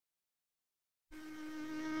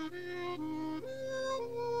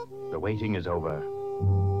The waiting is over.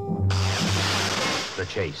 The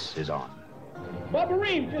chase is on. Bubber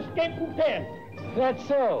Reeves escaped from Penn. That's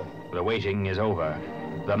so. The waiting is over.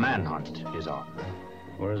 The manhunt is on.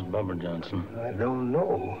 Where's Bubber Johnson? I don't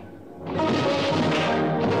know.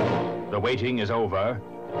 The waiting is over.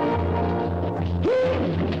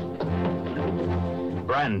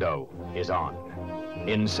 Brando is on.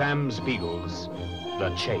 In Sam Spiegel's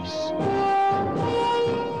The Chase.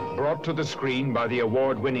 Brought to the screen by the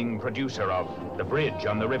award-winning producer of The Bridge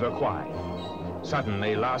on the River Kwai.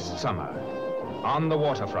 Suddenly, last summer, on the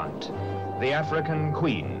waterfront, the African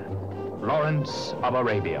queen, Lawrence of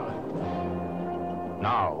Arabia.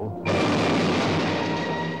 Now,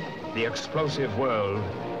 the explosive world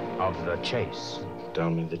of The Chase. Tell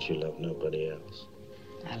me that you love nobody else.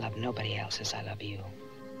 I love nobody else as I love you.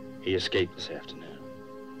 He escaped this afternoon.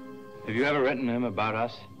 Have you ever written to him about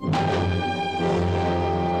us?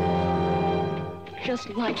 Just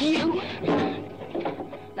like you.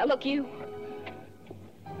 Now look, you.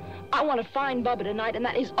 I want to find Bubba tonight, and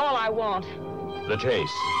that is all I want. The Chase.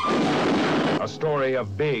 A story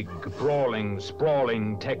of big, brawling,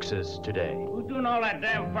 sprawling Texas today. Who's doing all that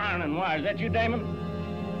damn firing and why? Is that you, Damon?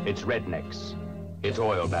 It's rednecks. It's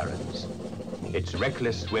oil barons. It's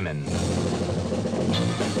reckless women.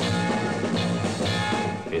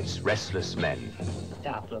 It's restless men.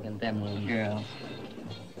 Stop looking at them little girls.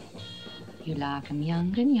 You like them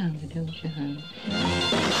younger and younger, don't you, hon?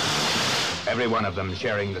 Every one of them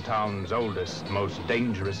sharing the town's oldest, most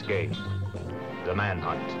dangerous game. The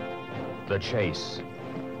manhunt. The chase.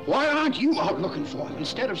 Why aren't you out looking for him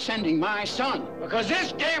instead of sending my son? Because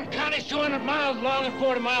this damn county's 200 miles long and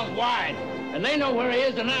 40 miles wide. And they know where he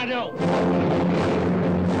is and I don't.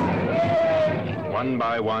 One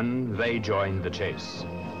by one, they join the chase.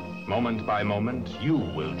 Moment by moment, you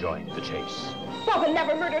will join the chase. Bubba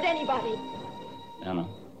never murdered anybody. Anna,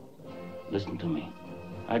 listen to me.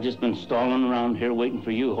 I've just been stalling around here waiting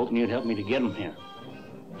for you, hoping you'd help me to get him here.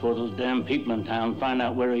 Before those damn people in town find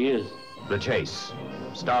out where he is. The Chase,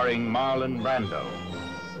 starring Marlon Brando,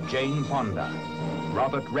 Jane Fonda,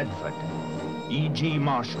 Robert Redford, E.G.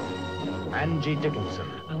 Marshall, Angie Dickinson.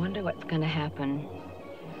 I wonder what's going to happen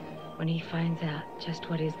when he finds out just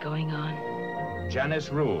what is going on. Janice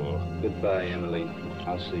Rule. Goodbye, Emily.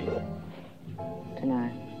 I'll see you.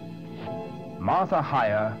 Tonight. Martha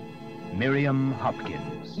Heyer, Miriam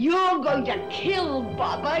Hopkins. You're going to kill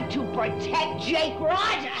Bubba to protect Jake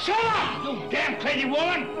Rogers. Shut up, you damn crazy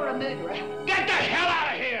woman! You're a murderer. Get the hell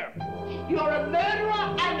out of here! You're a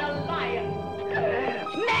murderer and a liar. Murderer!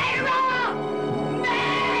 Murderer!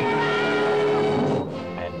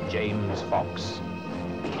 And James Fox.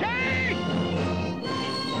 Jake!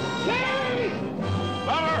 Jake!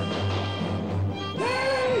 Bubber!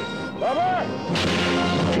 Jake! Bubber!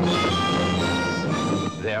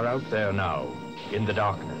 They're out there now, in the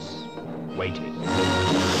darkness, waiting.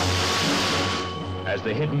 As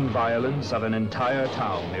the hidden violence of an entire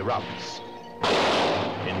town erupts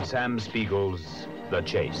in Sam Spiegel's The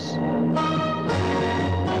Chase.